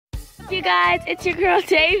you guys? It's your girl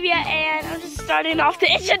Davia, and I'm just starting off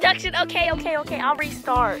the introduction. Okay, I'll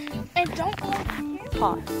restart. And don't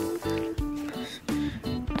pause.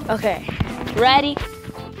 Okay, ready,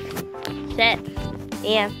 set,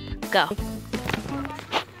 and go.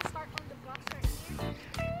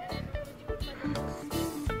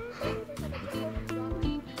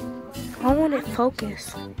 I want it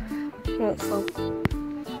focused. I won't focus.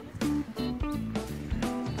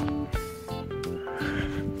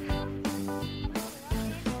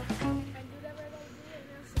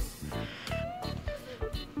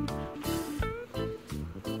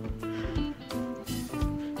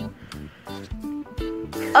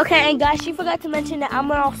 Okay, and guys, she forgot to mention that I'm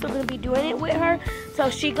also going to be doing it with her. So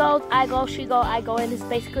she goes, I go, she go, I go, and it's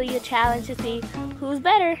basically a challenge to see who's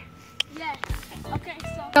better. Yeah. Okay,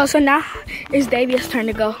 so now it's Davia's turn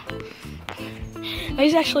to go.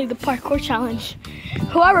 It's actually the parkour challenge.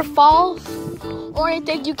 Whoever falls or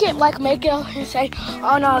anything, you can't like make it and say,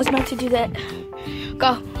 oh no, I was meant to do that.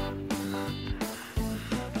 Go.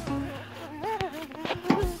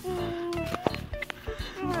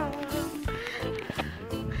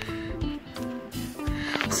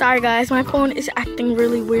 Sorry guys, my phone is acting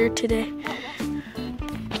really weird today.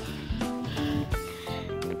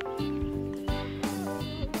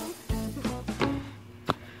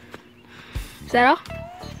 Is that all?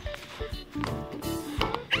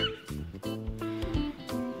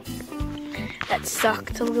 That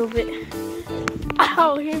sucked a little bit.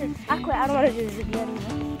 Oh, here. I quit. I don't want to do this again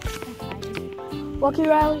anymore. Walkie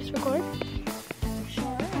Riley's record.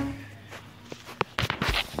 Sure.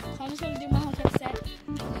 So I'm just going to do my whole set.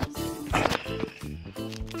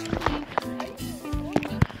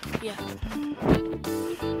 Yeah.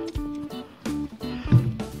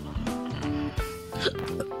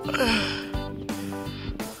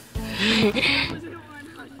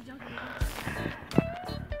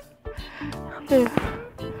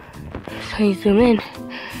 So you zoom in,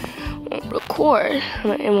 won't record,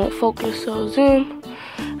 it won't focus, so zoom.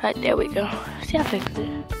 Right, there we go. See, I fixed it.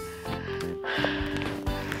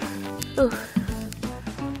 Ooh.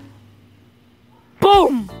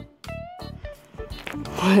 Boom!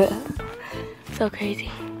 So crazy.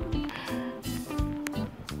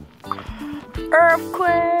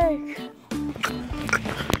 Earthquake!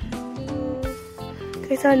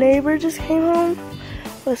 Okay, so our neighbor just came home.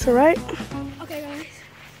 That's alright. Okay, guys.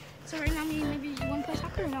 So right now, maybe you want to play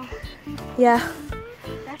soccer or no? Yeah.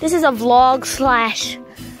 This is a vlog slash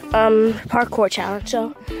parkour challenge.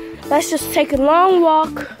 So let's just take a long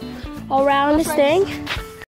walk around this thing.